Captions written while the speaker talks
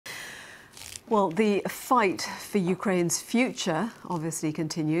Well, the fight for Ukraine's future obviously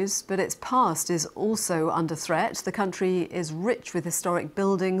continues, but its past is also under threat. The country is rich with historic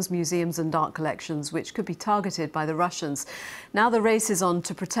buildings, museums and art collections, which could be targeted by the Russians. Now the race is on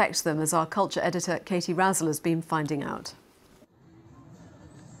to protect them, as our culture editor Katie Razzall has been finding out.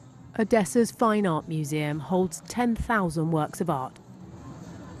 Odessa's Fine Art Museum holds 10,000 works of art.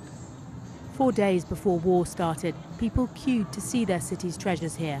 4 days before war started, people queued to see their city's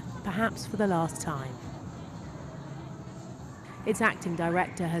treasures here, perhaps for the last time. Its acting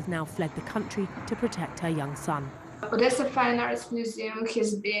director has now fled the country to protect her young son. Odessa Fine Arts Museum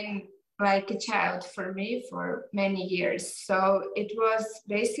has been like a child for me for many years. So it was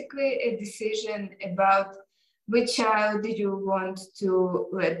basically a decision about which child you want to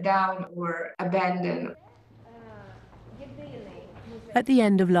let down or abandon. At the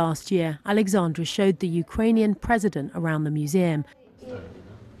end of last year, Alexandra showed the Ukrainian president around the museum.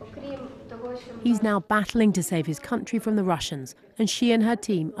 He's now battling to save his country from the Russians, and she and her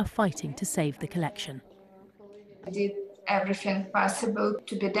team are fighting to save the collection. I did everything possible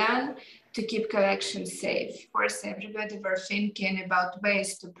to be done to keep collections safe. Of course, everybody were thinking about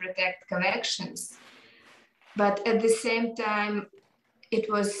ways to protect collections, but at the same time, it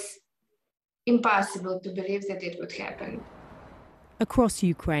was impossible to believe that it would happen. Across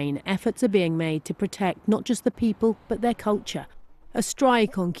Ukraine, efforts are being made to protect not just the people, but their culture. A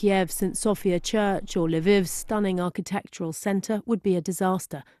strike on Kyiv's St Sophia Church or Lviv's stunning architectural centre would be a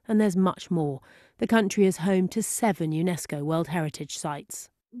disaster, and there's much more. The country is home to 7 UNESCO World Heritage Sites.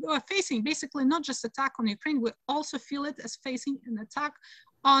 We are facing basically not just attack on Ukraine, we also feel it as facing an attack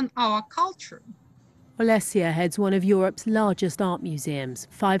on our culture. Olesia heads one of Europe's largest art museums,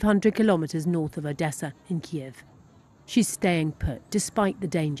 500 kilometres north of Odessa in Kyiv. She's staying put, despite the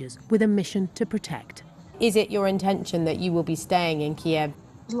dangers, with a mission to protect. Is it your intention that you will be staying in Kyiv?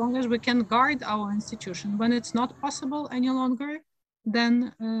 As long as we can guard our institution. When it's not possible any longer,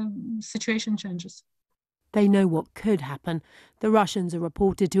 then situation changes. They know what could happen. The Russians are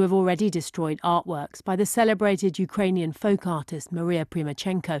reported to have already destroyed artworks by the celebrated Ukrainian folk artist Maria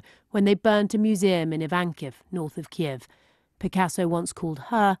Primachenko when they burnt a museum in Ivankiv, north of Kyiv. Picasso once called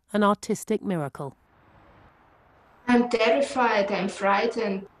her an artistic miracle. I'm terrified, I'm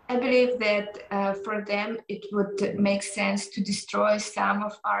frightened. I believe that for them it would make sense to destroy some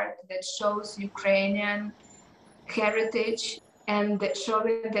of art that shows Ukrainian heritage and that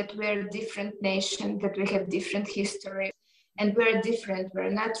showing that we're a different nation, that we have different history, and we're different, we're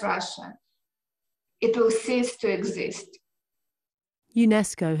not Russia. It will cease to exist.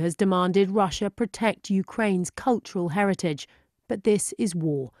 UNESCO has demanded Russia protect Ukraine's cultural heritage, but this is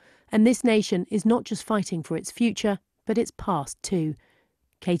war. And this nation is not just fighting for its future, but its past too.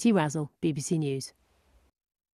 Katie Razzall, BBC News.